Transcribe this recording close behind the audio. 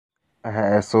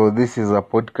So this is a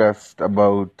podcast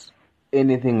about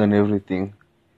anything and everything.